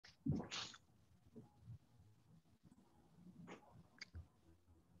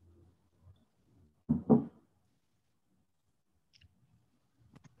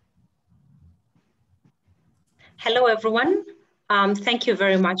Hello, everyone. Thank you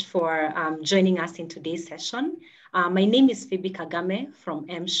very much for joining us in today's session. My name is Phoebe Kagame from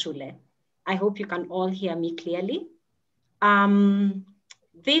M-Shule. I hope you can all hear me clearly.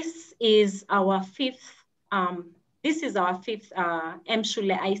 This is our fifth M-Shule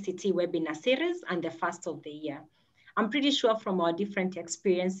ICT webinar series and the first of the year. I'm pretty sure from our different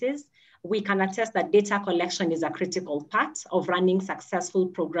experiences, we can attest that data collection is a critical part of running successful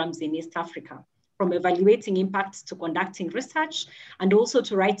programs in East Africa, from evaluating impacts to conducting research and also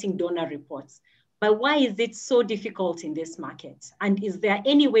to writing donor reports. But why is it so difficult in this market? And is there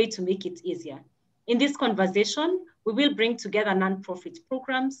any way to make it easier? In this conversation, we will bring together nonprofit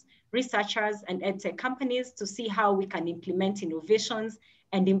programs, researchers, and edtech companies to see how we can implement innovations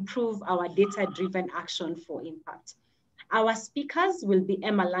and improve our data-driven action for impact. Our speakers will be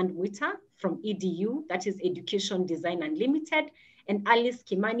Ema Land Muita from EDU, that is Education Design Unlimited, and Alice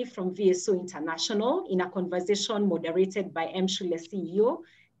Kimani from VSO International in a conversation moderated by M-Shule CEO,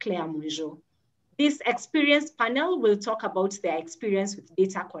 Claire Mongeau. This experienced panel will talk about their experience with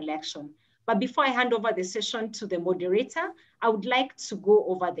data collection. But before I hand over the session to the moderator, I would like to go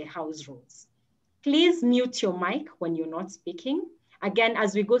over the house rules. Please mute your mic when you're not speaking. Again,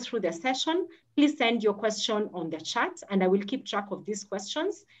 as we go through the session, please send your question on the chat and I will keep track of these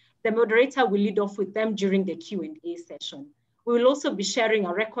questions. The moderator will lead off with them during the Q&A session. We will also be sharing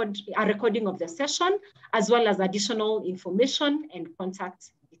a recording of the session, as well as additional information and contact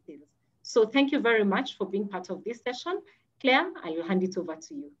details. So thank you very much for being part of this session. Claire, I will hand it over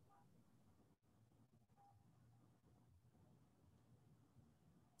to you.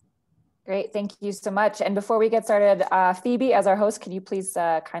 Great, thank you so much. And before we get started, Phoebe, as our host, could you please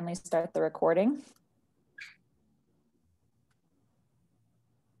kindly start the recording?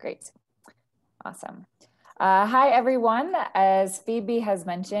 Great, awesome. Hi, everyone. As Phoebe has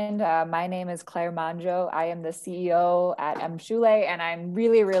mentioned, my name is Claire Mongeau. I am the CEO at M-Shule, and I'm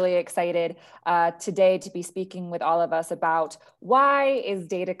really, really excited today to be speaking with all of us about why is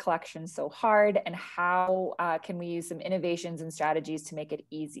data collection so hard and how can we use some innovations and strategies to make it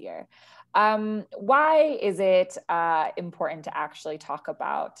easier. Why is it important to actually talk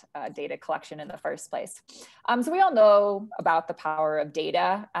about data collection in the first place? So we all know about the power of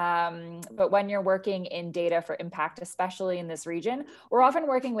data, but when you're working in data for impact, especially in this region, we're often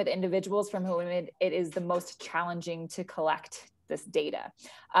working with individuals from whom it is the most challenging to collect this data.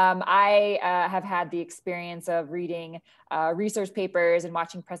 I have had the experience of reading research papers and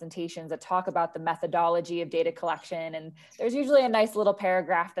watching presentations that talk about the methodology of data collection. And there's usually a nice little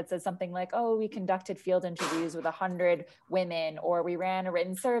paragraph that says something like, oh, we conducted field interviews with 100 women, or we ran a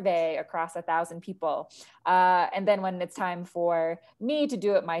written survey across 1,000 people. And then when it's time for me to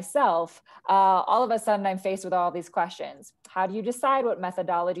do it myself, all of a sudden I'm faced with all these questions. How do you decide what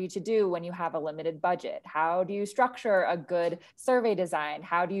methodology to do when you have a limited budget? How do you structure a good survey design?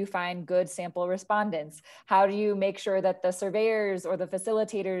 How do you find good sample respondents? How do you make sure that the surveyors or the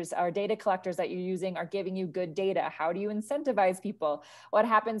facilitators or data collectors that you're using are giving you good data? How do you incentivize people? What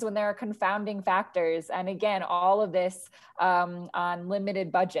happens when there are confounding factors? And again, all of this on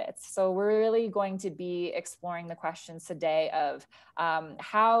limited budgets. So we're really going to be exploring the questions today of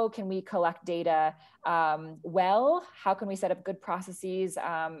how can we collect data well? How can we set up good processes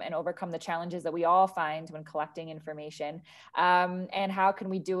and overcome the challenges that we all find when collecting information? And how can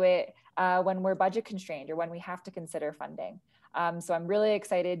we do it when we're budget constrained or when we have to consider funding? So I'm really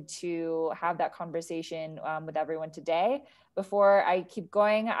excited to have that conversation with everyone today. Before I keep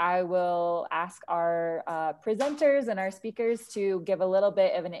going, I will ask our presenters and our speakers to give a little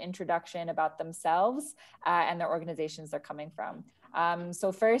bit of an introduction about themselves and the organizations they're coming from.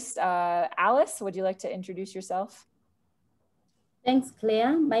 So first, Alice, would you like to introduce yourself? Thanks,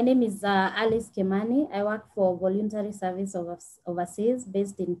 Claire. My name is Alice Kimani. I work for Voluntary Service Overseas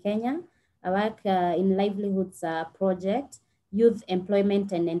based in Kenya. I work in Livelihoods Project, Youth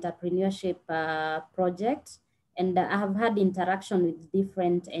Employment and Entrepreneurship Project. And I have had interaction with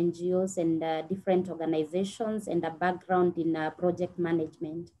different NGOs and different organizations and a background in project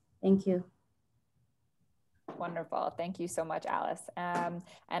management. Thank you. Wonderful. Thank you so much, Alice. And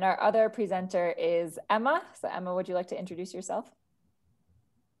our other presenter is Ema. So Ema, would you like to introduce yourself?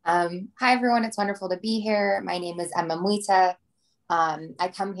 Hi, everyone. It's wonderful to be here. My name is Ema Muita.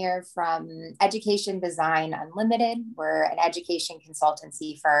 I come here from Education Design Unlimited. We're an education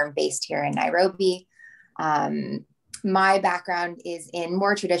consultancy firm based here in Nairobi. My background is in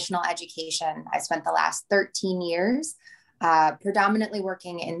more traditional education. I spent the last 13 years predominantly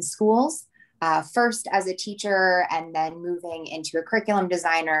working in schools, first as a teacher and then moving into a curriculum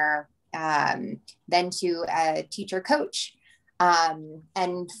designer, then to a teacher coach.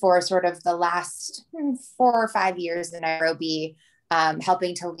 And for sort of the last 4 or 5 years in Nairobi,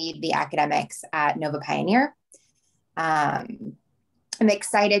 helping to lead the academics at Nova Pioneer. I'm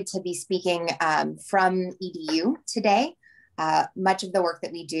excited to be speaking from EDU today. Much of the work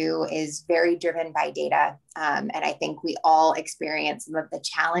that we do is very driven by data. And I think we all experience some of the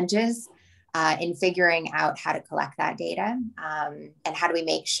challenges in figuring out how to collect that data, and how do we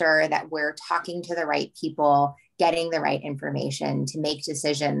make sure that we're talking to the right people, getting the right information to make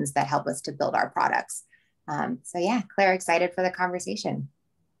decisions that help us to build our products. So yeah, Claire, excited for the conversation.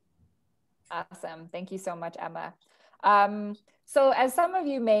 Awesome. Thank you so much, Emma. So as some of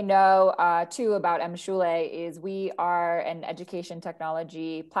you may know too about M-Shule is we are an education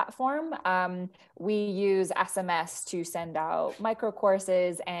technology platform. We use SMS to send out micro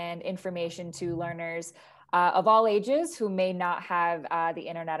courses and information to learners of all ages who may not have the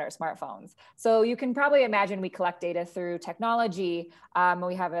internet or smartphones. So you can probably imagine we collect data through technology.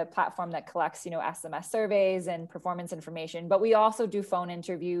 We have a platform that collects, SMS surveys and performance information, but we also do phone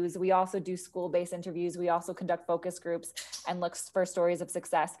interviews. We also do school-based interviews. We also conduct focus groups and look for stories of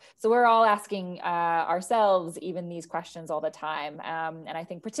success. So we're all asking ourselves even these questions all the time. And I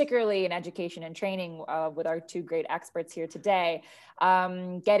think particularly in education and training with our two great experts here today,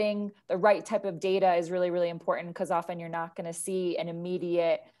 getting the right type of data is really, really important, because often you're not going to see an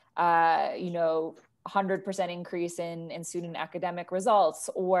immediate, 100% increase in student academic results,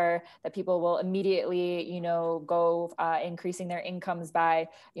 or that people will immediately, go increasing their incomes by,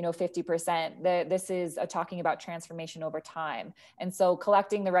 50%. This is talking about transformation over time. And so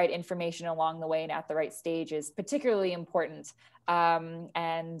collecting the right information along the way and at the right stage is particularly important,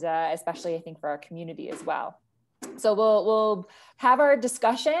 and especially I think for our community as well. So we'll have our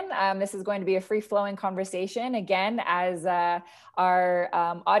discussion. This is going to be a free-flowing conversation. Again, as our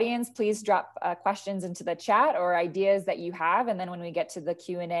audience, please drop questions into the chat or ideas that you have. And then when we get to the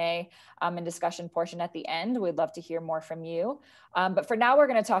Q&A and discussion portion at the end, we'd love to hear more from you. But for now, we're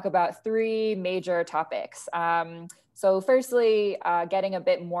going to talk about 3 major topics. So firstly, getting a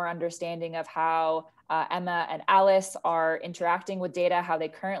bit more understanding of how Emma and Alice are interacting with data, how they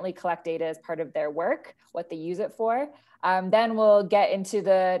currently collect data as part of their work, what they use it for. Then we'll get into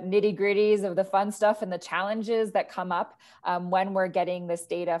the nitty-gritties of the fun stuff and the challenges that come up when we're getting this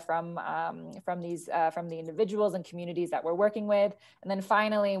data from the individuals and communities that we're working with. And then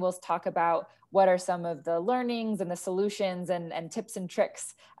finally, we'll talk about what are some of the learnings and the solutions and tips and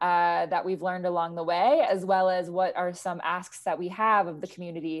tricks that we've learned along the way, as well as what are some asks that we have of the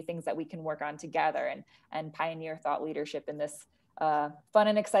community, things that we can work on together and pioneer thought leadership in this fun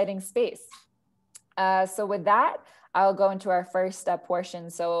and exciting space. So with that, I'll go into our first portion.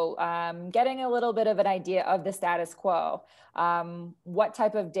 So getting a little bit of an idea of the status quo. What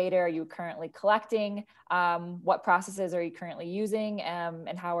type of data are you currently collecting? What processes are you currently using,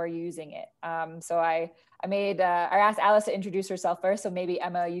 and how are you using it? So I asked Alice to introduce herself first. So maybe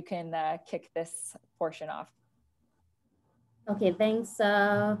Emma, you can kick this portion off. Okay, thanks.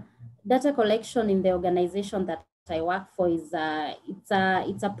 Data collection in the organization that I work for is it's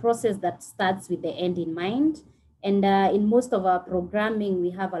a process that starts with the end in mind. And in most of our programming, we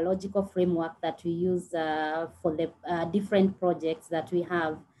have a logical framework that we use for the different projects that we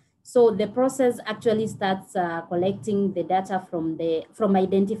have. So the process actually starts collecting the data from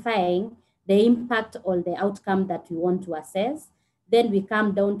identifying the impact or the outcome that we want to assess. Then we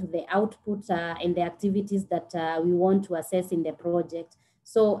come down to the output and the activities that we want to assess in the project.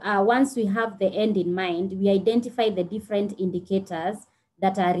 So once we have the end in mind, we identify the different indicators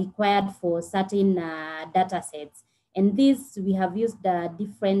that are required for certain data sets. And these, we have used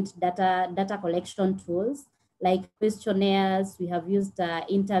different data collection tools like questionnaires. We have used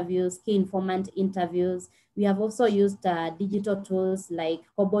interviews, key informant interviews. We have also used digital tools like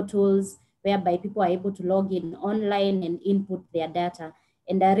Kobo tools, whereby people are able to log in online and input their data.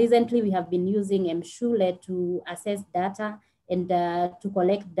 And recently, we have been using M-Shule to assess data and to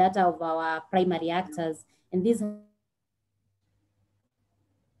collect data of our primary actors. And these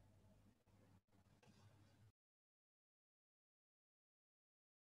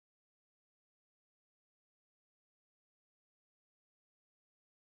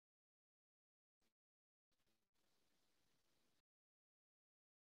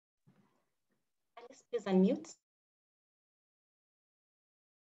Alice, please unmute.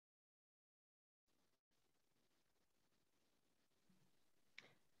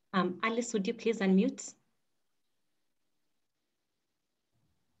 Alice, would you please unmute?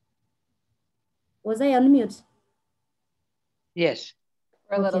 Was I on mute? Yes.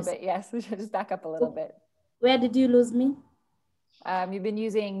 For a little bit, yes. We should just back up a little bit. Where did you lose me? You've been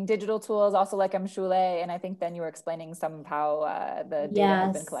using digital tools also like M-Shule, and I think then you were explaining some of how the data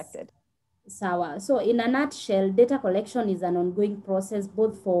has been collected. So in a nutshell, data collection is an ongoing process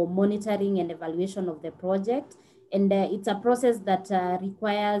both for monitoring and evaluation of the project. And it's a process that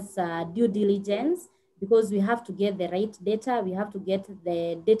requires due diligence, because we have to get the right data. We have to get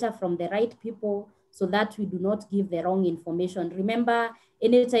the data from the right people so that we do not give the wrong information. Remember,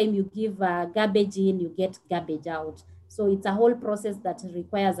 anytime you give garbage in, you get garbage out. So it's a whole process that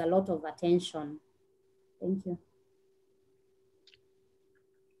requires a lot of attention. Thank you.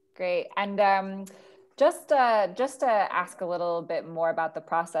 Great. And just to ask a little bit more about the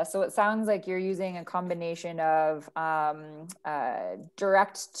process. So it sounds like you're using a combination of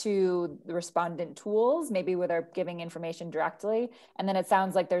direct to the respondent tools, maybe where they're giving information directly. And then it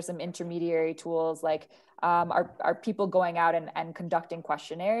sounds like there's some intermediary tools like are people going out and conducting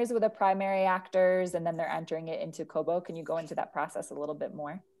questionnaires with the primary actors, and then they're entering it into Kobo. Can you go into that process a little bit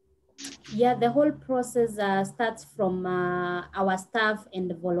more? Yeah, the whole process starts from our staff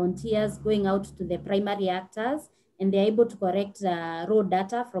and volunteers going out to the primary actors, and they're able to collect raw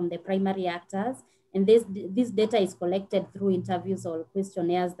data from the primary actors. And this data is collected through interviews or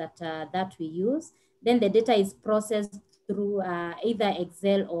questionnaires that we use. Then the data is processed through either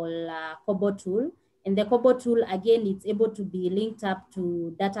Excel or Kobo tool. And the Kobo tool, again, it's able to be linked up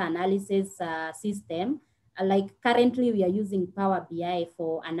to data analysis system. Like currently we are using Power BI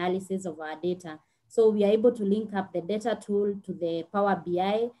for analysis of our data. So we are able to link up the data tool to the Power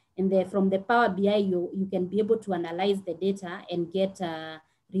BI, and from the Power BI, you can be able to analyze the data and get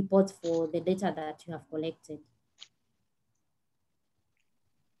reports for the data that you have collected.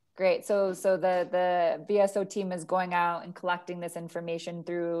 Great. So the VSO team is going out and collecting this information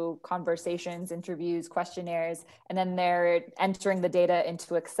through conversations, interviews, questionnaires, and then they're entering the data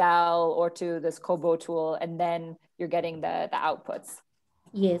into Excel or to this Kobo tool, and then you're getting the outputs.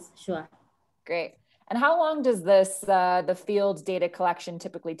 Yes, sure. Great. And how long does this the field data collection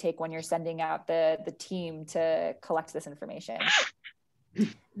typically take when you're sending out the team to collect this information?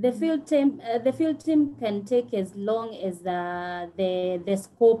 The field team can take as long as the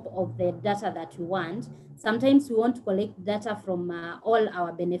scope of the data that you want. Sometimes we want to collect data from all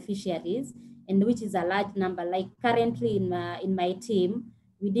our beneficiaries, and which is a large number. Like currently in my team,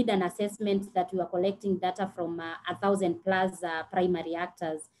 we did an assessment that we were collecting data from 1,000 plus primary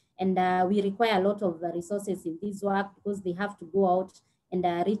actors, and we require a lot of resources in this work because they have to go out and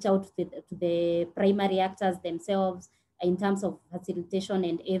reach out to the primary actors themselves, in terms of facilitation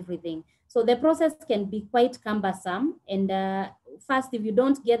and everything. So the process can be quite cumbersome. And first, if you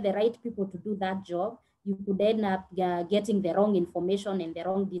don't get the right people to do that job, you could end up getting the wrong information and the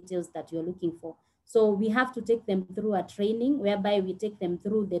wrong details that you're looking for. So we have to take them through a training whereby we take them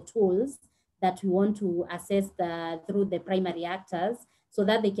through the tools that we want to assess through the primary actors, so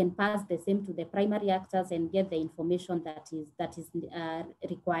that they can pass the same to the primary actors and get the information that is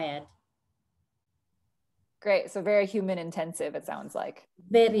required. Great. So very human intensive, it sounds like.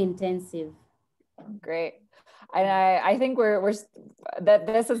 Very intensive. Great. And I think that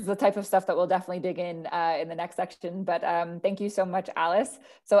this is the type of stuff that we'll definitely dig in the next section. But thank you so much, Alice.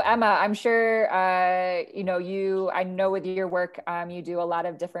 So Emma, I'm sure I know with your work, you do a lot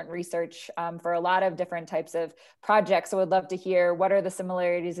of different research for a lot of different types of projects. So I'd love to hear what are the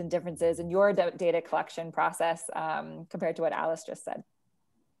similarities and differences in your data collection process compared to what Alice just said.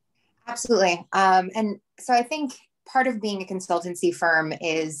 Absolutely. And so I think part of being a consultancy firm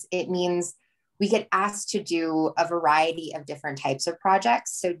is it means we get asked to do a variety of different types of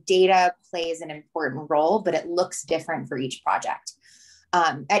projects. So data plays an important role, but it looks different for each project.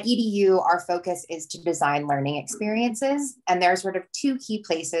 At EDU, our focus is to design learning experiences. And there are sort of two key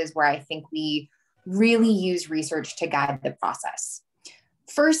places where I think we really use research to guide the process.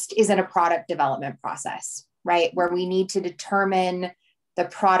 First is in a product development process, right? Where we need to determine the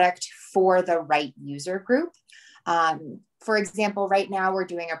product for the right user group. For example, right now we're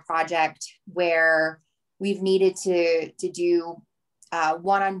doing a project where we've needed to do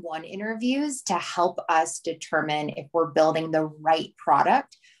one-on-one interviews to help us determine if we're building the right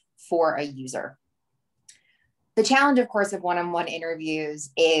product for a user. The challenge, of course, of one-on-one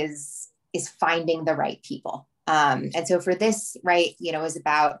interviews is finding the right people. And so for this, right, is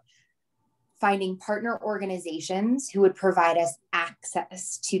about finding partner organizations who would provide us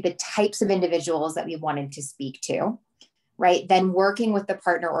access to the types of individuals that we wanted to speak to, right? Then working with the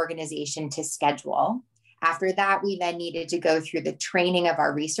partner organization to schedule. After that, we then needed to go through the training of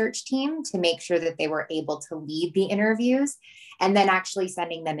our research team to make sure that they were able to lead the interviews, and then actually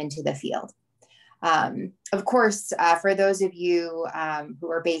sending them into the field. Of course, for those of you who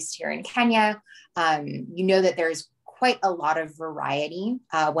are based here in Kenya, you know that there's quite a lot of variety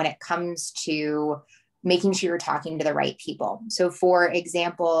when it comes to making sure you're talking to the right people. So for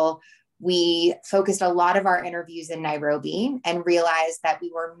example, we focused a lot of our interviews in Nairobi and realized that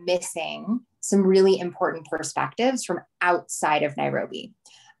we were missing some really important perspectives from outside of Nairobi.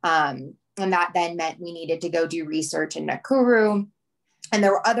 And that then meant we needed to go do research in Nakuru. And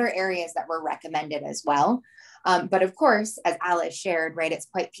there were other areas that were recommended as well. But of course, as Alice shared, right, it's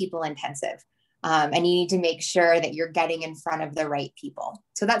quite people intensive. And you need to make sure that you're getting in front of the right people.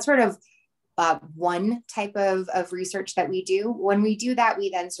 So that's sort of one type of research that we do. When we do that, we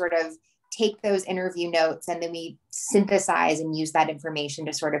then sort of take those interview notes and then we synthesize and use that information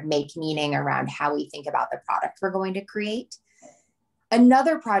to sort of make meaning around how we think about the product we're going to create.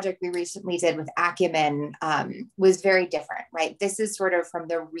 Another project we recently did with Acumen was very different, right? This is sort of from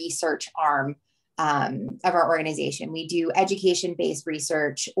the research arm of our organization. We do education-based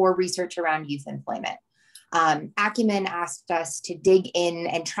research or research around youth employment. Acumen asked us to dig in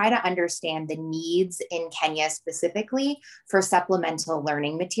and try to understand the needs in Kenya specifically for supplemental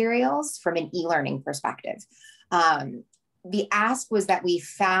learning materials from an e-learning perspective. The ask was that we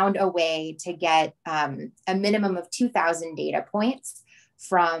found a way to get a minimum of 2,000 data points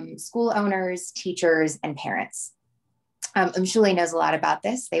from school owners, teachers, and parents. M-Shule knows a lot about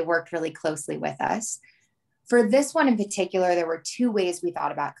this. They worked really closely with us. For this one in particular, there were two ways we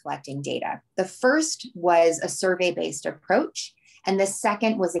thought about collecting data. The first was a survey-based approach, and the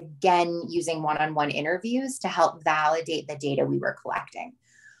second was again using one-on-one interviews to help validate the data we were collecting.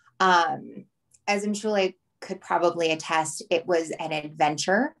 As M-Shule could probably attest, it was an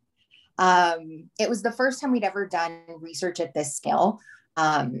adventure. It was the first time we'd ever done research at this scale,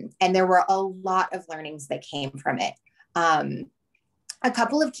 and there were a lot of learnings that came from it. A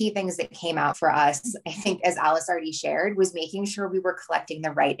couple of key things that came out for us, I think, as Alice already shared, was making sure we were collecting the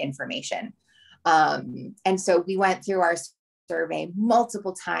right information. And so we went through our survey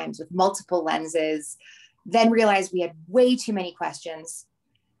multiple times with multiple lenses, then realized we had way too many questions,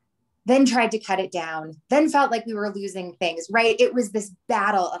 then tried to cut it down, then felt like we were losing things, right? It was this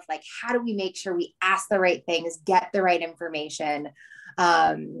battle of like, how do we make sure we ask the right things, get the right information?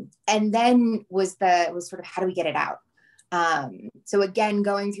 And then was sort of, how do we get it out? So again,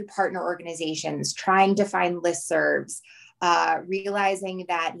 going through partner organizations, trying to find listservs, realizing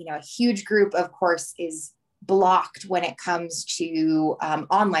that, you know, a huge group, of course, is blocked when it comes to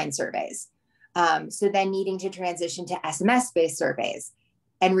online surveys. So then needing to transition to SMS-based surveys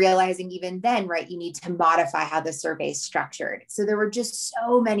and realizing even then, right, you need to modify how the survey is structured. So there were just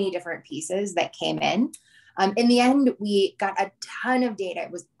so many different pieces that came in. In the end, we got a ton of data.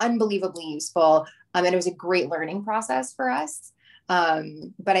 It was unbelievably useful. And it was a great learning process for us.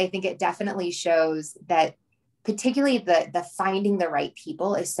 But I think it definitely shows that particularly the finding the right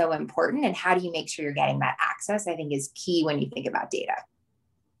people is so important. And how do you make sure you're getting that access, I think, is key when you think about data.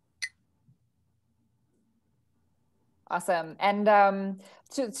 Awesome. And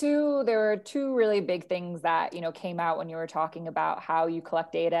there were two really big things that, you know, came out when you were talking about how you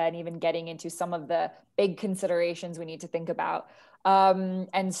collect data and even getting into some of the big considerations we need to think about.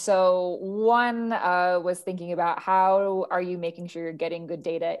 And so one was thinking about how are you making sure you're getting good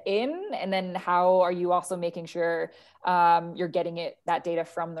data in, and then how are you also making sure you're getting that data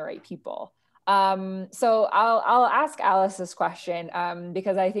from the right people. So I'll ask Alice this question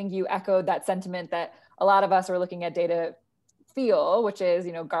because I think you echoed that sentiment that a lot of us are looking at data feel, which is,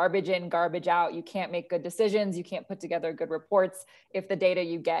 you know, garbage in, garbage out. You can't make good decisions. You can't put together good reports if the data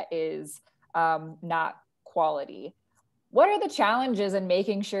you get is not quality. What are the challenges in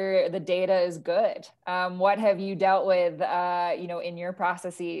making sure the data is good? What have you dealt with, you know, in your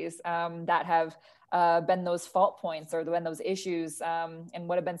processes that have been those fault points or been those issues, and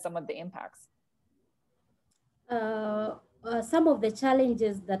what have been some of the impacts? Some of the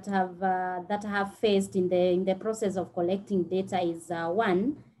challenges that have faced in the process of collecting data is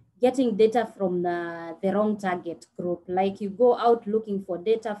one, getting data from the wrong target group. Like you go out looking for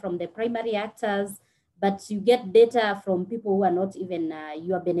data from the primary actors, but you get data from people who are not even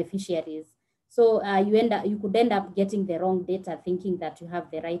your beneficiaries. So you could end up getting the wrong data, thinking that you have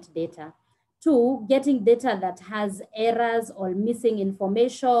the right data. Two, getting data that has errors or missing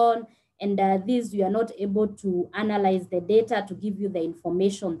information, and these you are not able to analyze the data to give you the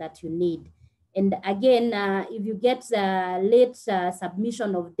information that you need. And again, if you get late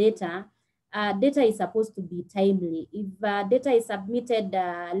submission of data, data is supposed to be timely. If data is submitted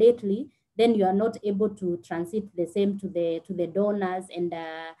lately, then you are not able to transit the same to the donors and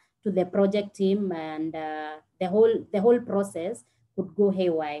to the project team, and the whole process could go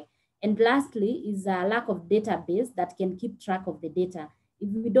haywire. And lastly is a lack of database that can keep track of the data. If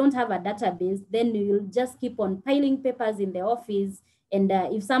we don't have a database, then you'll just keep on piling papers in the office. And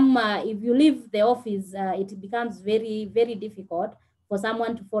if you leave the office, it becomes very, very difficult for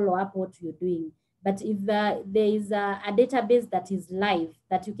someone to follow up what you're doing. But if there is a database that is live,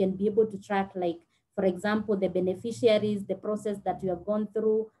 that you can be able to track, like, for example, the beneficiaries, the process that you have gone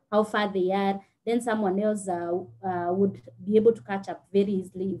through, how far they are, then someone else would be able to catch up very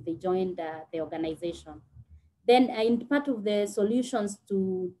easily if they joined the organization. Then in part of the solutions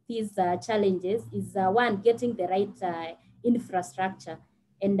to these challenges is one, getting the right infrastructure.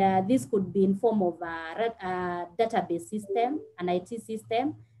 And this could be in form of a database system, an IT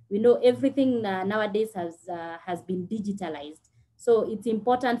system. We know everything nowadays has been digitalized. So it's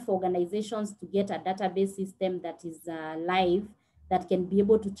important for organizations to get a database system that is live, that can be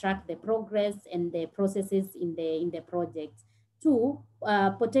able to track the progress and the processes in the project. Two,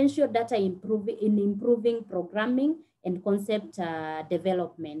 potential data improving programming and concept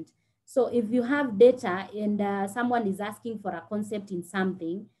development. So if you have data and someone is asking for a concept in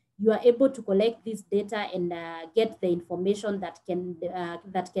something, you are able to collect this data and get the information that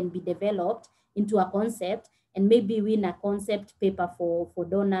can be developed into a concept, and maybe win a concept paper for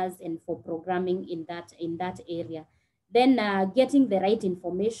donors and for programming in that area. Then getting the right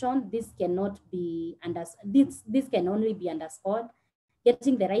information, this cannot be this can only be underscored.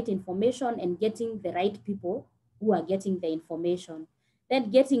 Getting the right information and getting the right people who are getting the information. Then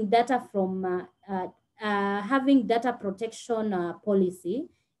getting data from having data protection policy.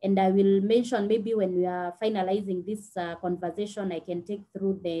 And I will mention, maybe when we are finalizing this conversation, I can take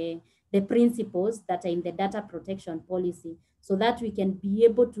through the principles that are in the data protection policy, so that we can be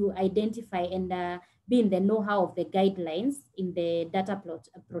able to identify and be in the know-how of the guidelines in the data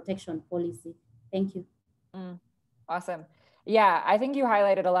protection policy. Thank you. Awesome. Yeah, I think you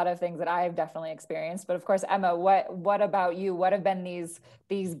highlighted a lot of things that I've definitely experienced. But of course, Emma, what about you? What have been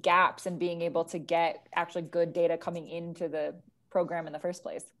these gaps in being able to get actually good data coming into the program in the first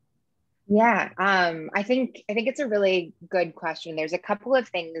place? Yeah, I think it's a really good question. There's a couple of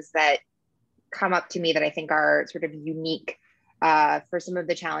things that come up to me that I think are sort of unique for some of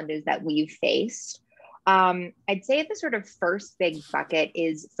the challenges that we've faced. I'd say the sort of first big bucket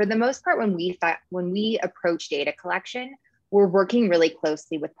is, for the most part, when we approach data collection, we're working really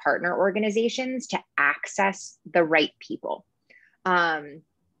closely with partner organizations to access the right people.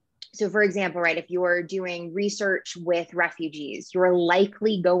 So for example, right, if you're doing research with refugees, you're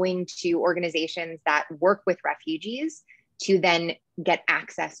likely going to organizations that work with refugees to then get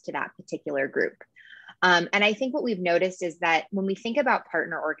access to that particular group. And I think what we've noticed is that when we think about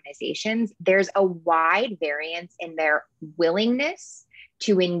partner organizations, there's a wide variance in their willingness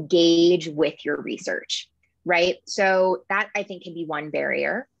to engage with your research, right? So that, I think, can be one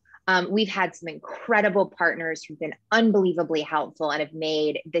barrier. We've had some incredible partners who've been unbelievably helpful and have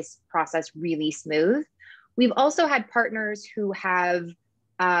made this process really smooth. We've also had partners who have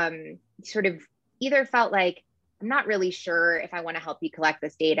sort of either felt like, I'm not really sure if I want to help you collect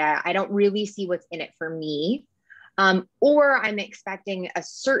this data. I don't really see what's in it for me. Or I'm expecting a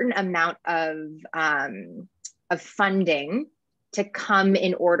certain amount of funding to come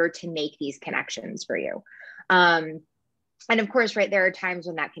in order to make these connections for you. And of course, right, there are times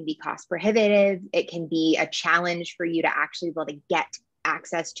when that can be cost prohibitive. It can be a challenge for you to actually be able to get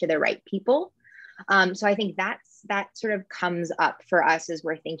access to the right people. So I think that sort of comes up for us as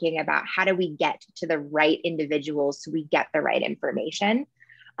we're thinking about how do we get to the right individuals so we get the right information.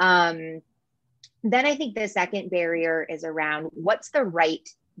 Then I think the second barrier is around what's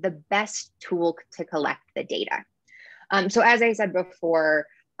the best tool to collect the data. So as I said before,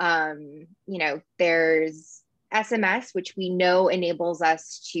 there's SMS, which we know enables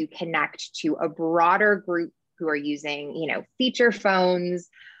us to connect to a broader group who are using, feature phones,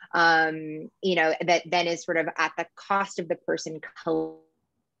 that then is sort of at the cost of the person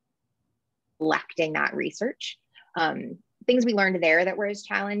collecting that research. Things we learned there that were a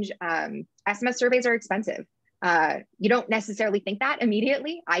challenge. SMS surveys are expensive. You don't necessarily think that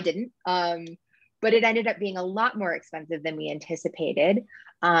immediately. I didn't, but it ended up being a lot more expensive than we anticipated.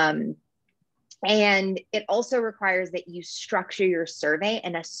 And it also requires that you structure your survey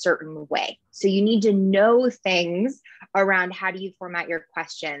in a certain way. So you need to know things around how do you format your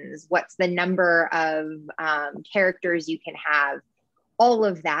questions, what's the number of characters you can have, all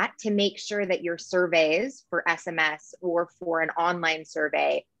of that to make sure that your surveys for SMS or for an online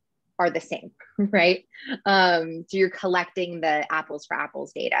survey are the same, right? So you're collecting the apples for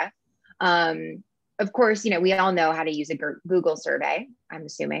apples data. Of course, we all know how to use a Google survey, I'm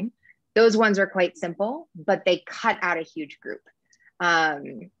assuming. Those ones are quite simple, but they cut out a huge group.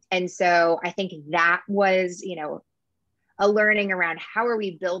 And so I think that was, a learning around how are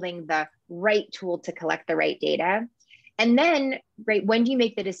we building the right tool to collect the right data. And then, right, when do you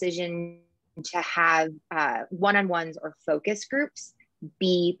make the decision to have one-on-ones or focus groups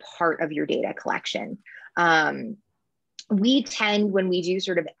be part of your data collection? We tend, when we do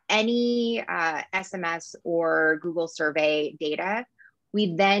sort of any SMS or Google survey data,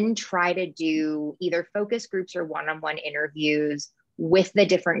 we then try to do either focus groups or one-on-one interviews with the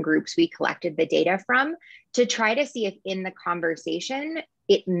different groups we collected the data from to try to see if in the conversation,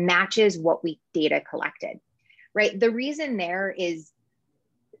 it matches what we data collected, right? The reason there is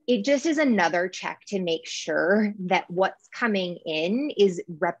it just is another check to make sure that what's coming in is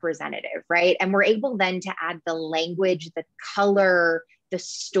representative, right? And we're able then to add the language, the color, the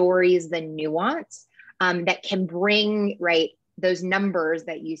stories, the nuance that can bring, right, those numbers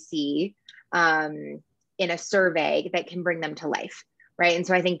that you see in a survey that can bring them to life, right? And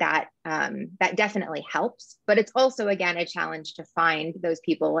so I think that that definitely helps, but it's also, again, a challenge to find those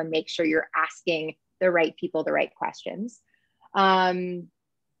people and make sure you're asking the right people the right questions.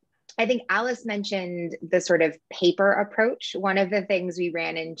 I think Alice mentioned the sort of paper approach. One of the things we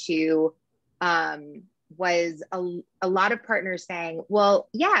ran into was a lot of partners saying, well,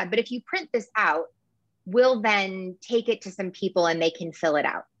 yeah, but if you print this out, we'll then take it to some people and they can fill it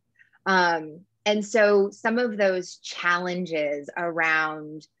out. And so some of those challenges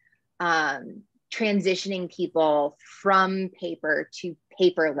around transitioning people from paper to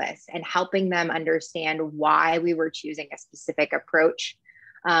paperless and helping them understand why we were choosing a specific approach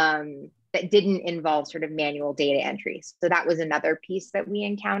that didn't involve sort of manual data entry. So that was another piece that we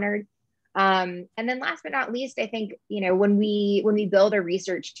encountered. And then last but not least, I think, you know, when we build a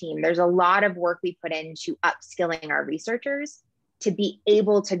research team, there's a lot of work we put into upskilling our researchers to be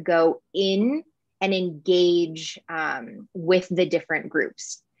able to go in and engage with the different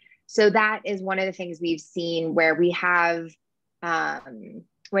groups. So that is one of the things we've seen where we have,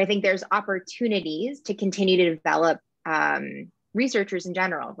 where I think there's opportunities to continue to develop researchers in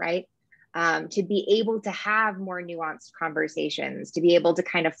general, right? To be able to have more nuanced conversations, to be able to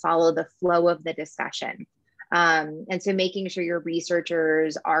kind of follow the flow of the discussion. And so making sure your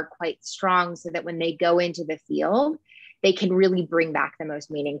researchers are quite strong so that when they go into the field, they can really bring back the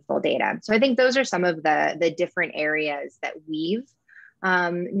most meaningful data. So I think those are some of the different areas that we've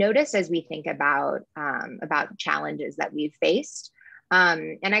noticed as we think about challenges that we've faced.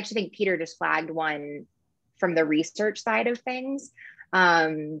 And I actually think Peter just flagged one from the research side of things,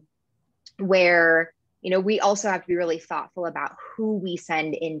 where, you know, we also have to be really thoughtful about who we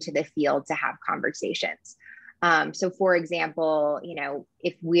send into the field to have conversations. So for example, you know,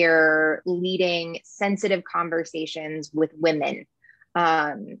 if we're leading sensitive conversations with women,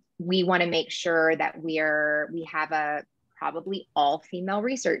 we want to make sure that we have a probably all female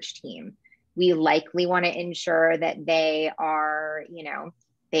research team. We likely want to ensure that they are, you know,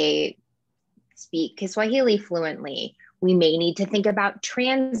 they speak Kiswahili fluently. We may need to think about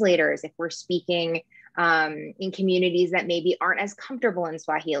translators if we're speaking in communities that maybe aren't as comfortable in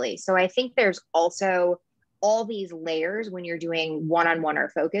Swahili. So I think there's also all these layers when you're doing one-on-one or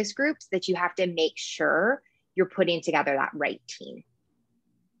focus groups that you have to make sure you're putting together that right team.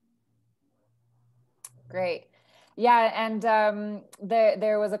 Great. Yeah, and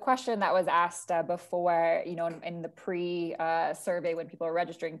there was a question that was asked before, you know, in the pre-survey when people are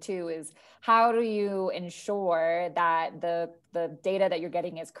registering too, is how do you ensure that the data that you're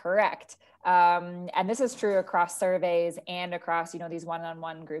getting is correct? And this is true across surveys and across, you know, these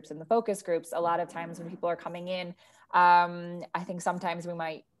one-on-one groups and the focus groups. A lot of times when people are coming in, I think sometimes we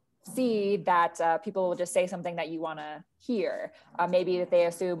might see that people will just say something that you want to hear. Maybe that they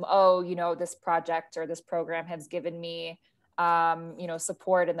assume, oh, you know, this project or this program has given me, you know,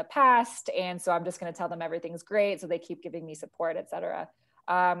 support in the past. And so I'm just going to tell them everything's great. So they keep giving me support, et cetera.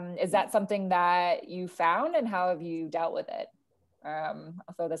 Is that something that you found, and how have you dealt with it?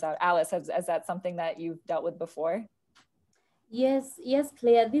 I'll throw this out. Alice, is that something that you've dealt with before? Yes,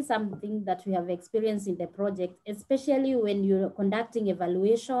 Claire, this is something that we have experienced in the project, especially when you're conducting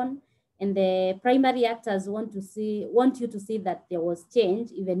evaluation and the primary actors want you to see that there was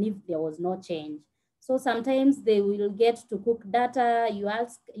change, even if there was no change. So sometimes they will get to cook data.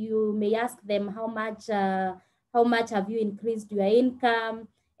 You may ask them how much have you increased your income,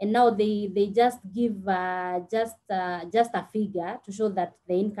 and now they just give just a figure to show that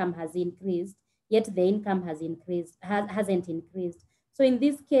the income has increased, yet the income hasn't increased. So in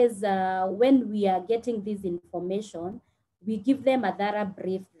this case, when we are getting this information, we give them a thorough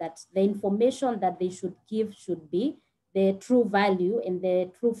brief that the information that they should give should be the true value and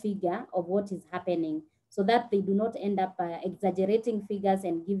the true figure of what is happening, so that they do not end up exaggerating figures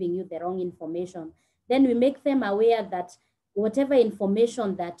and giving you the wrong information. Then we make them aware that whatever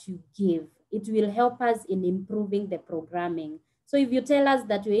information that you give, it will help us in improving the programming. So if you tell us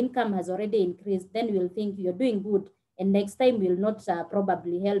that your income has already increased, then we'll think you're doing good, and next time we'll not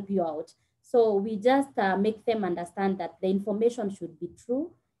probably help you out. So we just make them understand that the information should be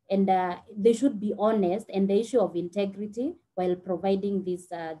true, and they should be honest, and the issue of integrity while providing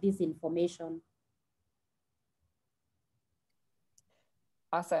this information.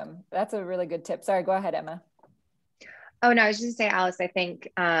 Awesome. That's a really good tip. Sorry, go ahead, Emma. Oh, no, I was just gonna say, Alice, I think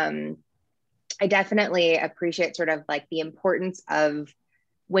I definitely appreciate sort of like the importance of,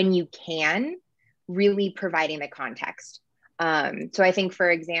 when you can, really providing the context. So I think, for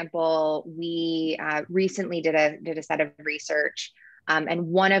example, we recently did a set of research, and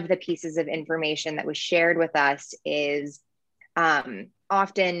one of the pieces of information that was shared with us is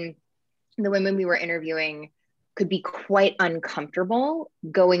often the women we were interviewing could be quite uncomfortable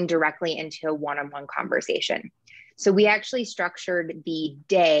going directly into a one-on-one conversation. So we actually structured the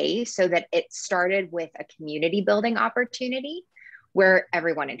day so that it started with a community building opportunity where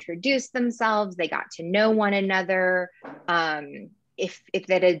everyone introduced themselves, they got to know one another. If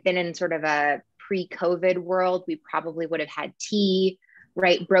that had been in sort of a pre-COVID world, we probably would have had tea,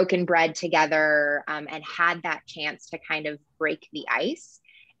 right, broken bread together, and had that chance to kind of break the ice.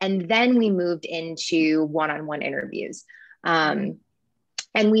 And then we moved into one-on-one interviews. And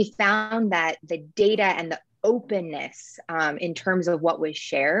we found that the data and the openness in terms of what was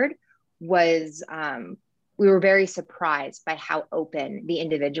shared was, we were very surprised by how open the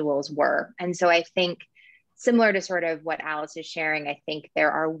individuals were. And so I think, similar to sort of what Alice is sharing, I think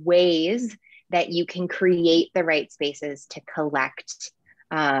there are ways that you can create the right spaces to collect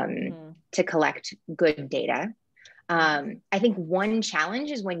good data. I think one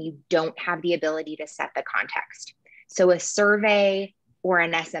challenge is when you don't have the ability to set the context. So a survey or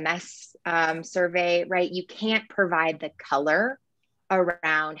an SMS survey, right? You can't provide the color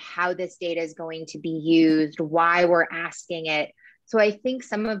around how this data is going to be used, why we're asking it. So I think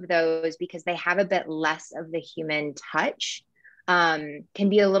some of those, because they have a bit less of the human touch, can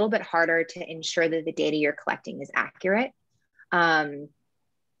be a little bit harder to ensure that the data you're collecting is accurate. And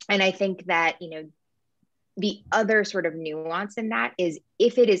I think that, you know, the other sort of nuance in that is,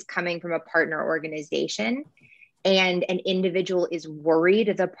 if it is coming from a partner organization and an individual is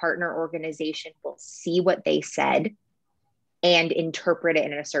worried the partner organization will see what they said and interpret it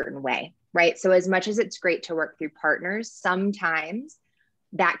in a certain way, right? So as much as it's great to work through partners, sometimes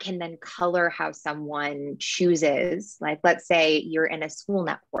that can then color how someone chooses. Like, let's say you're in a school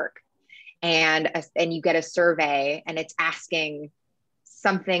network and you get a survey and it's asking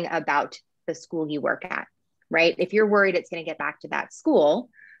something about the school you work at, right? If you're worried it's going to get back to that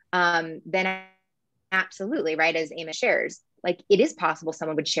school, then absolutely, right, as Ema shares, like, it is possible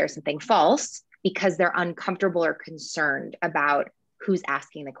someone would share something false because they're uncomfortable or concerned about who's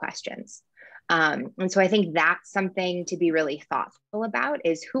asking the questions. And so I think that's something to be really thoughtful about,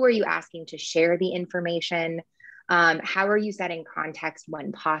 is who are you asking to share the information? How are you setting context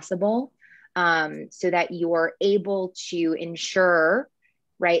when possible, so that you're able to ensure,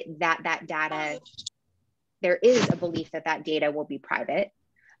 right, that that data, there is a belief that that data will be private.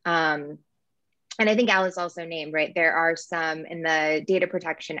 And I think Alice also named, right, there are some in the Data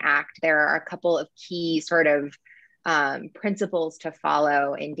Protection Act, there are a couple of key sort of principles to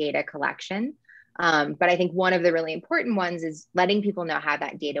follow in data collection. But I think one of the really important ones is letting people know how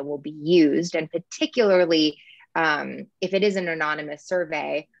that data will be used, and particularly if it is an anonymous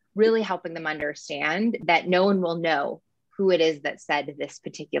survey, really helping them understand that no one will know who it is that said this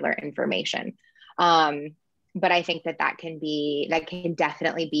particular information. But I think that that can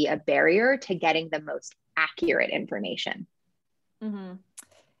definitely be a barrier to getting the most accurate information. Mm-hmm.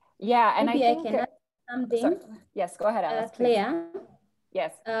 Yeah, and maybe I think I can add something. Sorry. Yes, go ahead, Alice. Claire.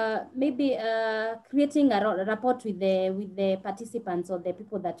 Yes. Maybe creating a rapport with the participants or the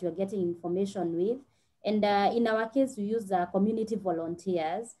people that you're getting information with. And in our case, we use community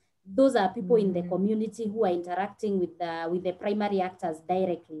volunteers. Those are people in the community who are interacting with the primary actors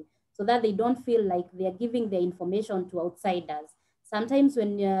directly, so that they don't feel like they're giving the information to outsiders. Sometimes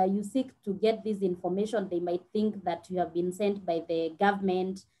when you seek to get this information, they might think that you have been sent by the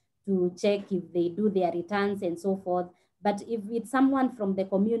government to check if they do their returns and so forth. But if it's someone from the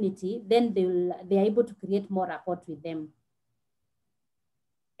community, then they're able to create more rapport with them.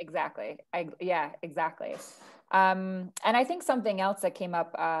 Exactly. Yeah, exactly. And I think something else that came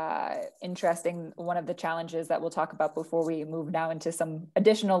up interesting, one of the challenges that we'll talk about before we move now into some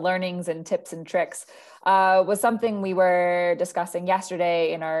additional learnings and tips and tricks was something we were discussing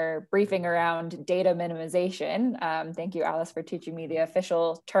yesterday in our briefing around data minimization. Thank you, Alice, for teaching me the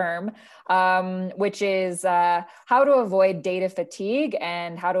official term, which is how to avoid data fatigue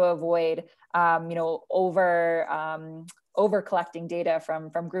and how to avoid over collecting data from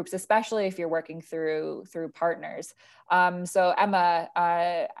groups, especially if you're working through partners. So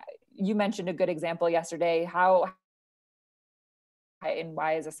Emma, you mentioned a good example yesterday. How and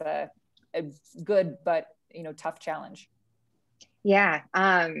why is this a good but tough challenge? Yeah.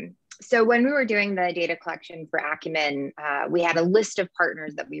 So when we were doing the data collection for Acumen, we had a list of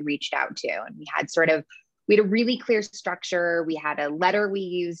partners that we reached out to, and we had a really clear structure. We had a letter we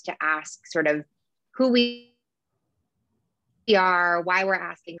used to ask sort of who we are, why we're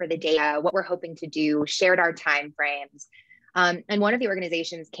asking for the data, what we're hoping to do, shared our timeframes. And one of the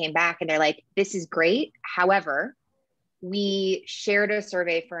organizations came back and they're like, this is great. However, we shared a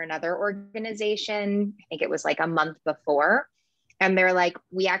survey for another organization. I think it was like a month before. And they're like,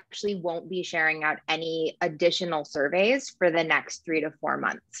 we actually won't be sharing out any additional surveys for the next 3 to 4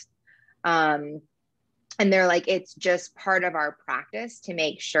 months. And they're like, it's just part of our practice to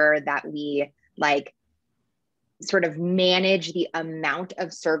make sure that we sort of manage the amount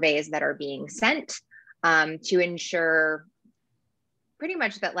of surveys that are being sent to ensure pretty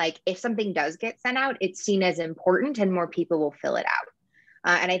much that if something does get sent out, it's seen as important and more people will fill it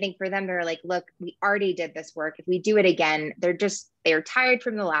out. And I think for them, they're like, look, we already did this work. If we do it again, they're tired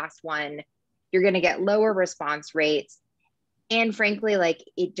from the last one. You're going to get lower response rates. And frankly,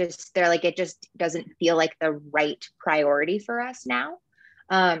 it just doesn't feel like the right priority for us now.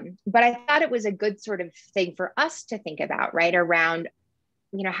 But I thought it was a good sort of thing for us to think about, right? Around,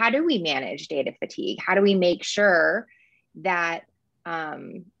 how do we manage data fatigue? How do we make sure that,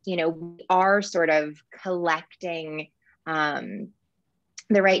 we are sort of collecting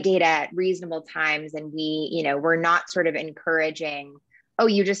the right data at reasonable times, and we're not sort of encouraging, oh,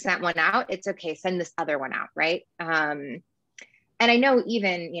 you just sent one out, it's okay, send this other one out, right? And I know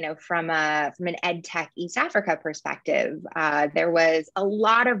even, from an edtech East Africa perspective, there was a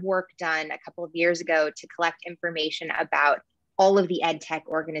lot of work done a couple of years ago to collect information about all of the edtech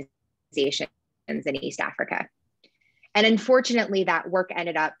organizations in East Africa. And unfortunately, that work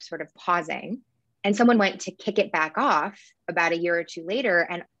ended up sort of pausing, and someone went to kick it back off about a year or two later,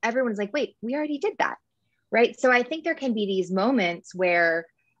 and everyone's like, wait, we already did that, right? So I think there can be these moments where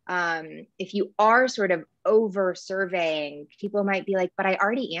if you are sort of over surveying, people might be like, but I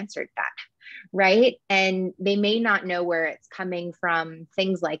already answered that, right? And they may not know where it's coming from,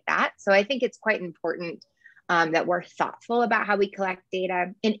 things like that. So I think it's quite important that we're thoughtful about how we collect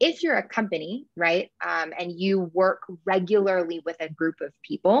data. And if you're a company, right, and you work regularly with a group of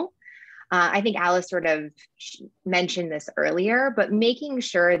people, I think Alice sort of mentioned this earlier, but making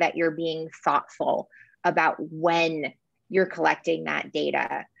sure that you're being thoughtful about when you're collecting that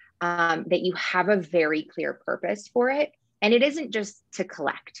data, that you have a very clear purpose for it. And it isn't just to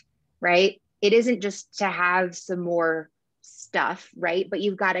collect, right? It isn't just to have some more stuff, right? But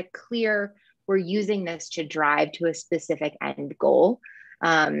you've got a clear, we're using this to drive to a specific end goal.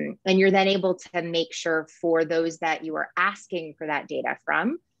 And you're then able to make sure for those that you are asking for that data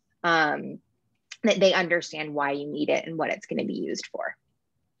from, that they understand why you need it and what it's going to be used for.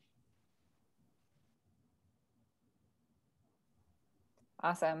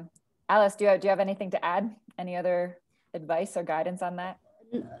 Awesome. Alice, do you have anything to add? Any other advice or guidance on that?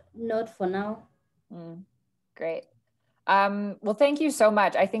 Not for now. Great. Well, thank you so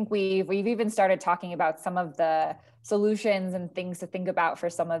much. I think we've even started talking about some of the solutions and things to think about for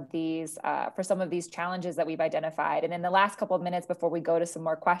some of these challenges that we've identified. And in the last couple of minutes before we go to some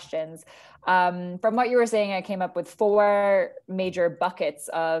more questions, from what you were saying, I came up with 4 major buckets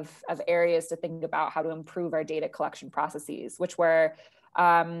of areas to think about how to improve our data collection processes, which were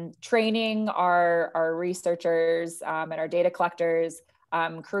training our researchers and our data collectors,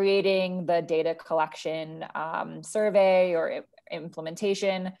 creating the data collection survey or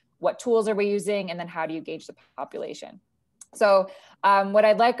implementation, what tools are we using, and then how do you gauge the population? So what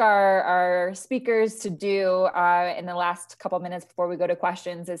I'd like our speakers to do in the last couple of minutes before we go to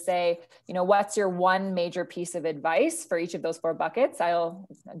questions is say, what's your one major piece of advice for each of those 4 buckets? I'll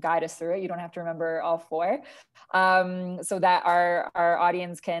guide us through it. You don't have to remember all 4, so that our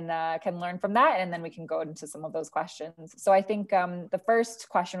audience can learn from that, and then we can go into some of those questions. So I think the first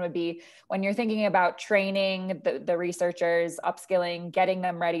question would be, when you're thinking about training the researchers, upskilling, getting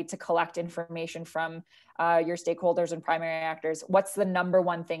them ready to collect information from your stakeholders and primary actors, what's the number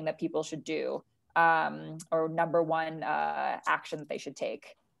one thing that people should do or number one action that they should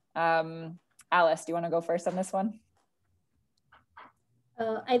take? Alice, do you want to go first on this one?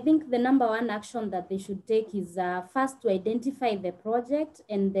 I think the number one action that they should take is first to identify the project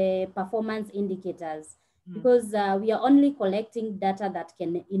and the performance indicators, because we are only collecting data that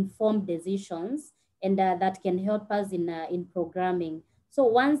can inform decisions and that can help us in programming. So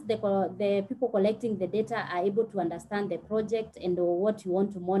once the people collecting the data are able to understand the project and what you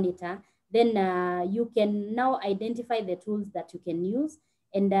want to monitor, then you can now identify the tools that you can use.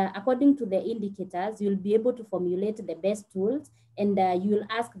 And according to the indicators, you'll be able to formulate the best tools, and you'll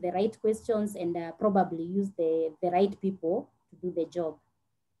ask the right questions and probably use the right people to do the job.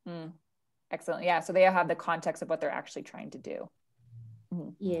 Excellent. Yeah, so they have the context of what they're actually trying to do.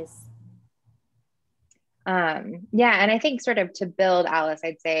 Yes. Yeah, and I think sort of to build, Alice,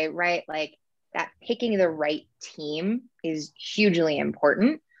 I'd say, right, like that picking the right team is hugely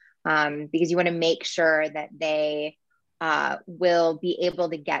important, because you want to make sure that they will be able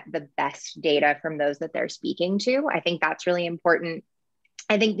to get the best data from those that they're speaking to. I think that's really important.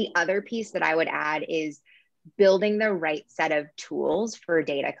 I think the other piece that I would add is building the right set of tools for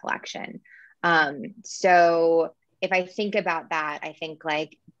data collection. So if I think about that, I think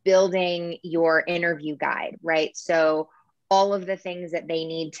like building your interview guide, right? So all of the things that they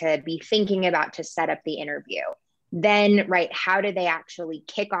need to be thinking about to set up the interview. Then, right, how do they actually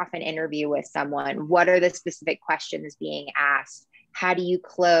kick off an interview with someone? What are the specific questions being asked? How do you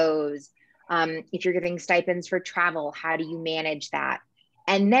close? If you're giving stipends for travel, how do you manage that?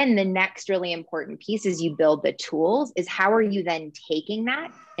 And then the next really important piece is you build the tools, is how are you then taking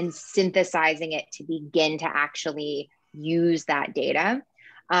that and synthesizing it to begin to actually use that data?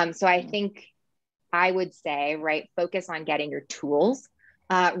 So I think I would say, right, focus on getting your tools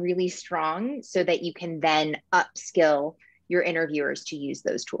really strong so that you can then upskill your interviewers to use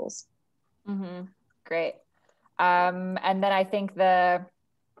those tools. Great. And then I think the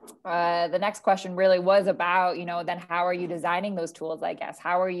next question really was about, then how are you designing those tools, I guess?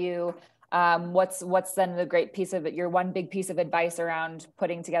 How are you, what's then the great piece of it, your one big piece of advice around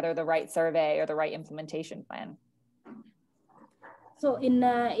putting together the right survey or the right implementation plan? So in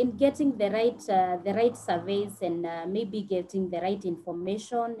getting the right surveys and maybe getting the right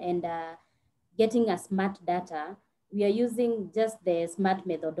information and getting a smart data, we are using just the SMART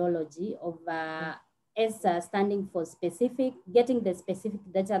methodology of S standing for specific, getting the specific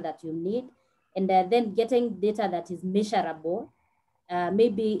data that you need, and then getting data that is measurable,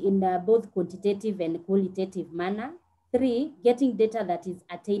 maybe in both quantitative and qualitative manner. 3, getting data that is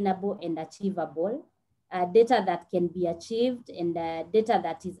attainable and achievable. Data that can be achieved and data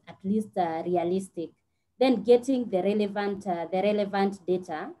that is at least realistic. Then getting the relevant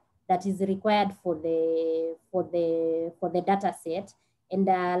data that is required for the data set. And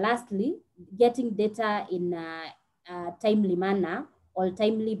lastly, getting data in a timely manner or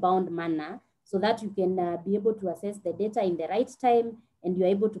timely bound manner, so that you can be able to assess the data in the right time and you're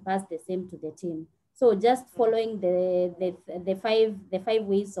able to pass the same to the team. So just following the five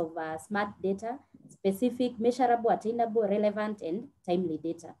ways of smart data: specific, measurable, attainable, relevant, and timely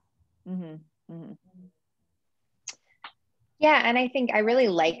data. Yeah, and I think I really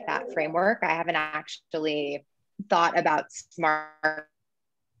like that framework. I haven't actually thought about SMART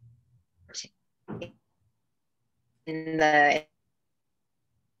in the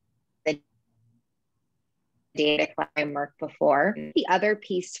data framework before. The other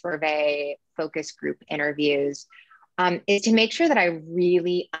piece for survey focus group interviews is to make sure that I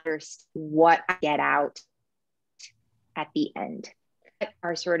really understand what I get out at the end.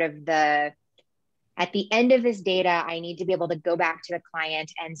 Are sort of at the end of this data, I need to be able to go back to the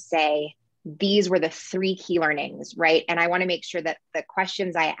client and say, these were the 3 key learnings, right? And I want to make sure that the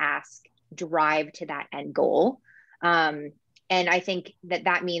questions I ask drive to that end goal. And I think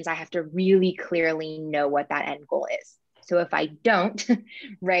that means I have to really clearly know what that end goal is. So if I don't,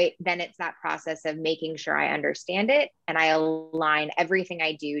 right, then it's that process of making sure I understand it and I align everything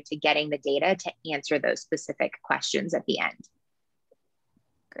I do to getting the data to answer those specific questions at the end.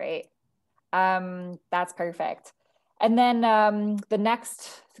 Great. That's perfect. And then the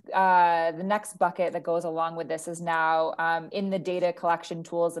next bucket that goes along with this is now in the data collection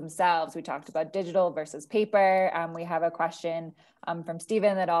tools themselves. We talked about digital versus paper. We have a question from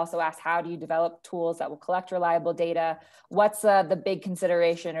Stephen that also asks, how do you develop tools that will collect reliable data? What's the big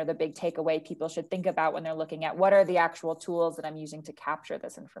consideration or the big takeaway people should think about when they're looking at what are the actual tools that I'm using to capture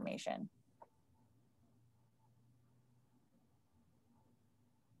this information?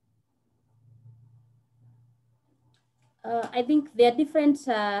 I think there are different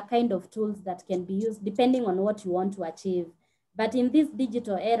kind of tools that can be used depending on what you want to achieve. But in this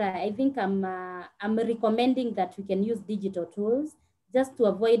digital era, I think I'm recommending that we can use digital tools just to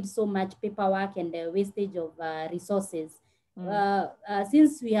avoid so much paperwork and the wastage of resources.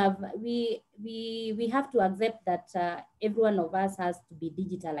 Since we have to accept that every one of us has to be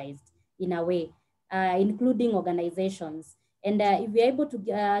digitalized in a way, including organizations. And if we're able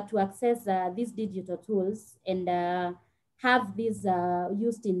to access these digital tools and have these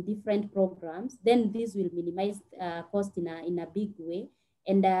used in different programs, then this will minimize cost in a big way.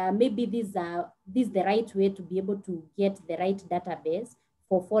 And maybe this the right way to be able to get the right database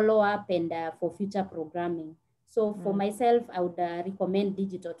for follow-up and for future programming. So for myself, I would recommend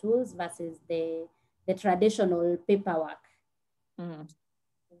digital tools versus the traditional paperwork.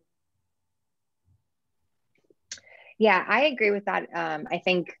 Yeah, I agree with that. I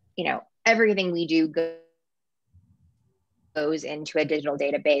think, everything we do goes into a digital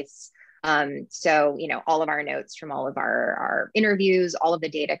database. So, all of our notes from all of our interviews, all of the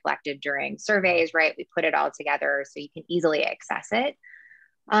data collected during surveys, right? We put it all together so you can easily access it.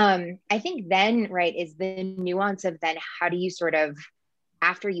 I think then, right, is the nuance of then how do you sort of,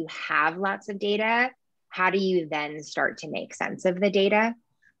 after you have lots of data, how do you then start to make sense of the data?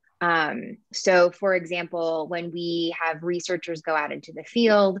 So for example, when we have researchers go out into the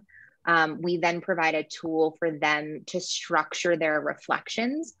field, we then provide a tool for them to structure their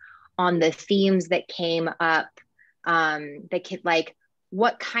reflections on the themes that came up, like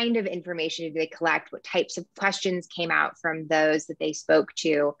what kind of information did they collect, what types of questions came out from those that they spoke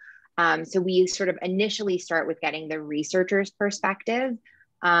to. So we sort of initially start with getting the researcher's perspective.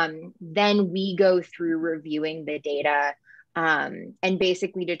 Then we go through reviewing the data and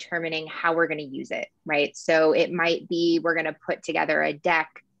basically determining how we're going to use it, right? So it might be we're going to put together a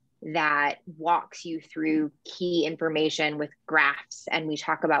deck that walks you through key information with graphs, and we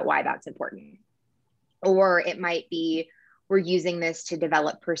talk about why that's important. Or it might be we're using this to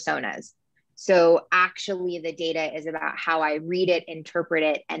develop personas. So actually the data is about how I read it, interpret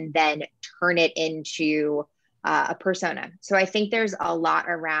it, and then turn it into a persona. So I think there's a lot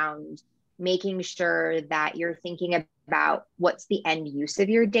around making sure that you're thinking about what's the end use of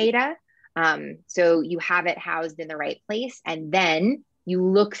your data. So you have it housed in the right place, and then you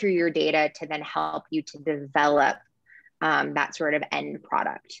look through your data to then help you to develop that sort of end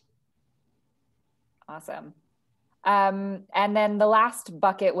product. Awesome. And then the last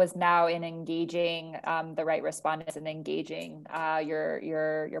bucket was now in engaging the right respondents and engaging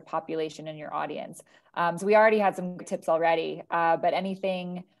your population and your audience. So we already had some tips already, but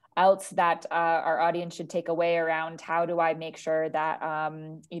anything else that our audience should take away around how do I make sure that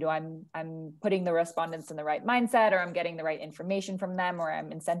I'm putting the respondents in the right mindset, or I'm getting the right information from them, or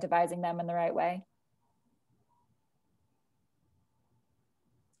I'm incentivizing them in the right way?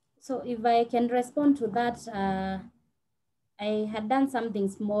 So if I can respond to that, I had done something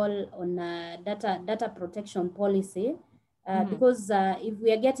small on data protection policy, because if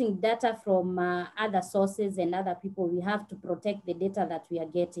we are getting data from other sources and other people, we have to protect the data that we are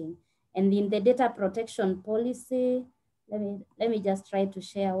getting. And in the data protection policy, let me just try to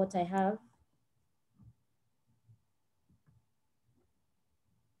share what I have.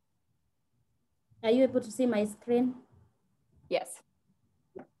 Are you able to see my screen? Yes.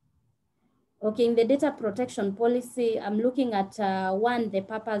 Okay, in the data protection policy, I'm looking at the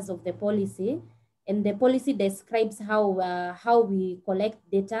purpose of the policy, and the policy describes how we collect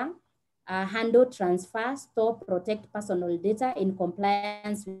data, handle, transfer, store, protect personal data in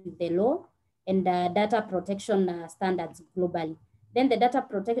compliance with the law and data protection standards globally. Then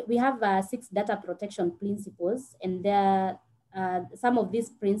we have 6 data protection principles, and some of these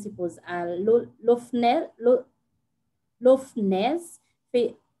principles are lawfulness,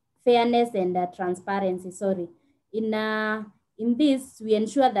 fairness, and transparency. Sorry. In this, we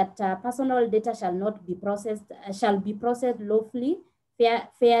ensure that personal data shall be processed lawfully,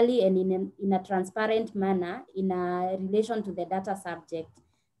 fairly, and in a transparent manner in relation to the data subject.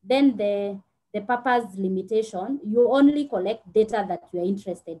 Then the purpose limitation, you only collect data that you are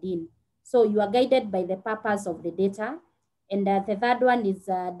interested in. So you are guided by the purpose of the data. And the third one is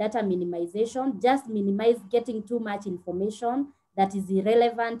data minimization. Just minimize getting too much information that is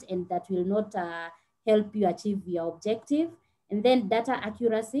irrelevant and that will not help you achieve your objective. And then data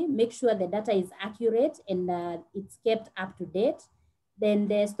accuracy, make sure the data is accurate and it's kept up to date. Then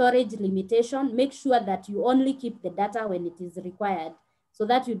the storage limitation, make sure that you only keep the data when it is required, so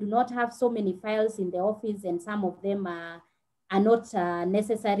that you do not have so many files in the office and some of them are not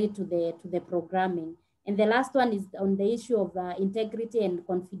necessary to the programming. And the last one is on the issue of integrity and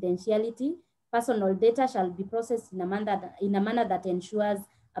confidentiality. Personal data shall be processed in a manner that ensures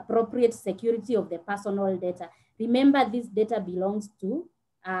appropriate security of the personal data. Remember, this data belongs to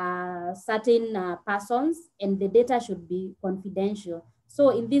certain persons, and the data should be confidential. So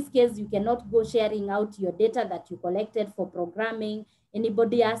in this case, you cannot go sharing out your data that you collected for programming.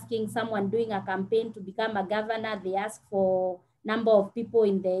 Anybody asking, someone doing a campaign to become a governor, they ask for number of people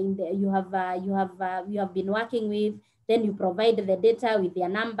you have been working with, then you provide the data with their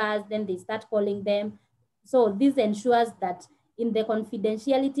numbers, then they start calling them. So this ensures that in the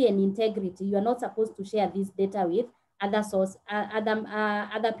confidentiality and integrity, you are not supposed to share this data with other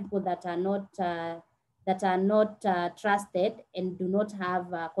people that are not trusted and do not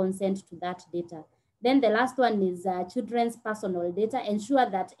have consent to that data. Then the last one is children's personal data. Ensure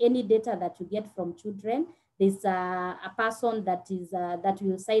that any data that you get from children, there's a person that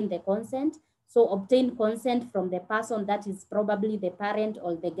will sign the consent. So obtain consent from the person that is probably the parent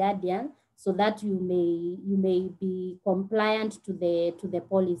or the guardian, so that you may be compliant to the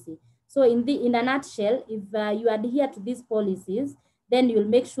policy. So in a nutshell, if you adhere to these policies, then you'll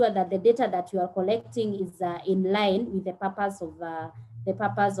make sure that the data that you are collecting is in line with the purpose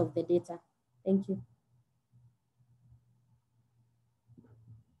of the data. Thank you.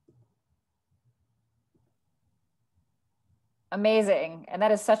 Amazing. And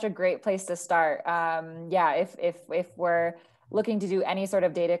that is such a great place to start. Yeah, if we're looking to do any sort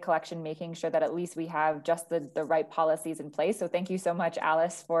of data collection, making sure that at least we have just the right policies in place. So thank you so much,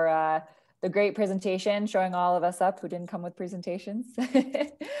 Alice, for the great presentation, showing all of us up who didn't come with presentations.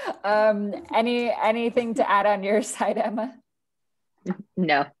 Anything to add on your side, Emma?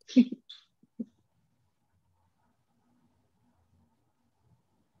 No.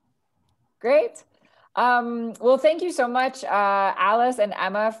 Great. Well, thank you so much, Alice and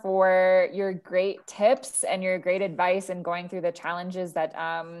Emma, for your great tips and your great advice in going through the challenges that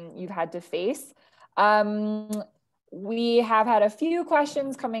you've had to face. We have had a few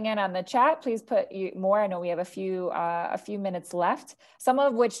questions coming in on the chat. Please put more. I know we have a few minutes left, some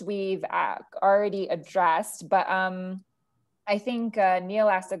of which we've already addressed, but I think Neil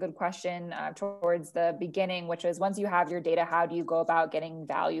asked a good question towards the beginning, which is, once you have your data, how do you go about getting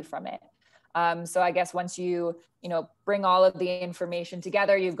value from it? So I guess once you bring all of the information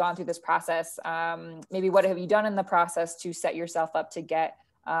together, you've gone through this process, maybe what have you done in the process to set yourself up to get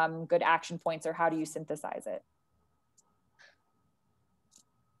good action points, or how do you synthesize it?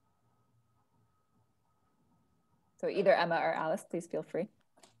 So either Emma or Alice, please feel free.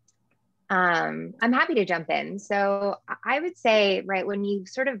 I'm happy to jump in. So I would say, right, when you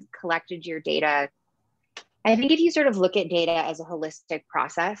sort of collected your data, I think if you sort of look at data as a holistic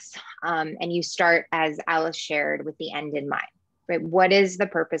process, and you start, as Alice shared, with the end in mind, right? What is the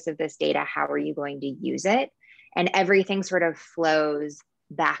purpose of this data? How are you going to use it? And everything sort of flows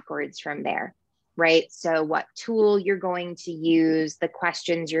backwards from there, right? So what tool you're going to use, the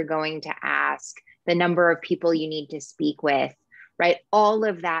questions you're going to ask, the number of people you need to speak with, right? All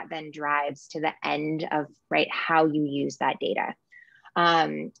of that then drives to the end of, right, how you use that data.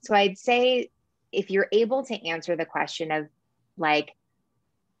 So I'd say, if you're able to answer the question of like,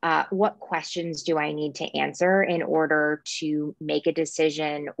 what questions do I need to answer in order to make a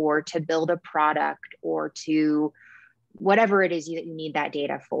decision or to build a product or to whatever it is that you need that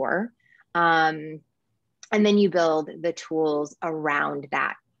data for. And then you build the tools around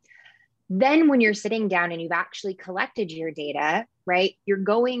that. Then when you're sitting down and you've actually collected your data, right, you're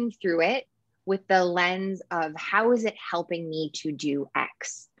going through it with the lens of, how is it helping me to do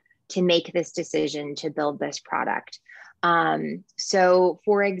X, to make this decision, to build this product? So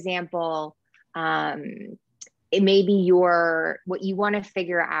for example, it may be what you want to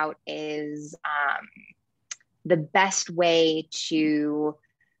figure out is the best way to,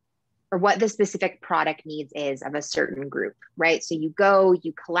 or what the specific product needs is of a certain group, right? So you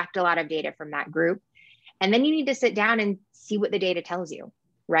collect a lot of data from that group, and then you need to sit down and see what the data tells you,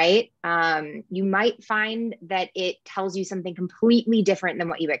 right? You might find that it tells you something completely different than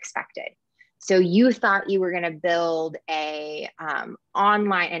what you expected. So you thought you were going to build an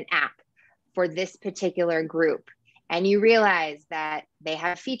app for this particular group, and you realize that they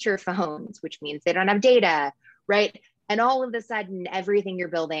have feature phones, which means they don't have data, right? And all of a sudden, everything you're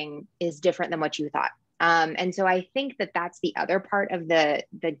building is different than what you thought. And so I think that that's the other part of the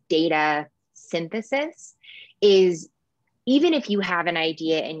data synthesis is, even if you have an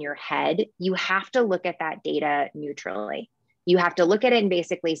idea in your head, you have to look at that data neutrally. You have to look at it and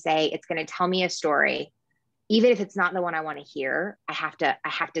basically say, it's going to tell me a story. Even if it's not the one I want to hear, I have to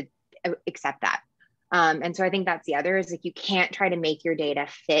accept that. And so I think that's the other, is like, you can't try to make your data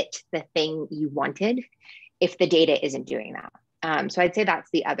fit the thing you wanted if the data isn't doing that. So I'd say that's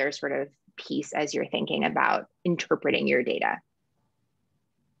the other sort of piece as you're thinking about interpreting your data.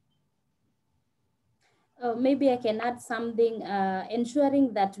 Maybe I can add something,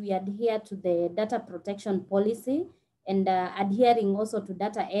 ensuring that we adhere to the data protection policy and adhering also to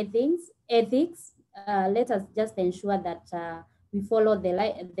data ethics. Let us just ensure that we follow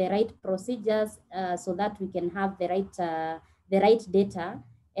the right procedures so that we can have the right data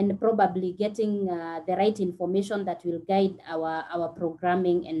and probably getting the right information that will guide our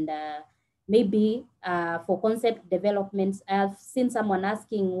programming and maybe for concept developments. I've seen someone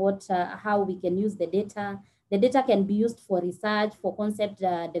asking how we can use the data. The data can be used for research, for concept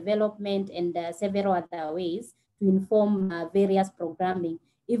development, and several other ways to inform various programming.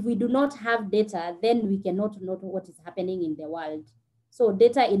 If we do not have data, then we cannot know what is happening in the world. So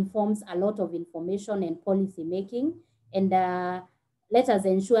data informs a lot of information and policy making, and let us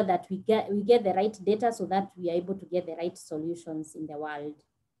ensure that we get the right data so that we are able to get the right solutions in the world.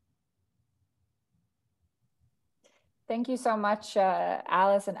 Thank you so much,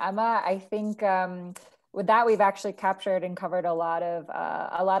 Alice and Emma. I think with that, we've actually captured and covered a lot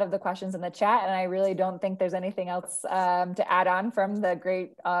of the questions in the chat, and I really don't think there's anything else to add on from the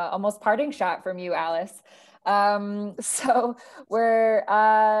great, almost parting shot from you, Alice. So we're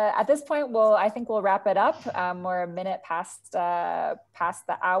at this point, I think we'll wrap it up. We're a minute past the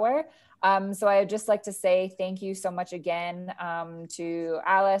hour. So I'd just like to say thank you so much again to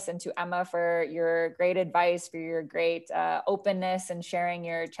Alice and to Emma for your great advice, for your great openness and sharing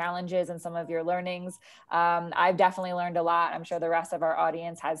your challenges and some of your learnings. I've definitely learned a lot. I'm sure the rest of our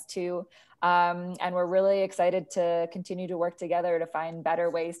audience has too. And we're really excited to continue to work together to find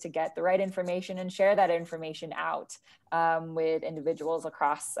better ways to get the right information and share that information out with individuals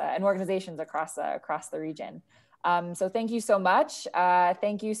across and organizations across the region. So thank you so much.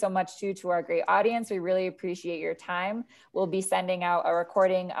 Thank you so much too to our great audience. We really appreciate your time. We'll be sending out a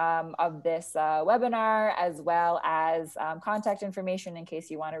recording of this webinar as well as contact information in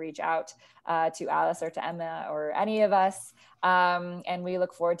case you want to reach out to Alice or to Emma or any of us. And we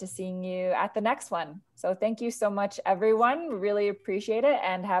look forward to seeing you at the next one. So thank you so much, everyone. We really appreciate it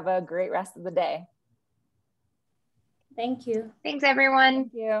and have a great rest of the day. Thank you. Thanks,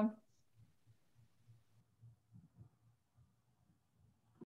 everyone. Thank you.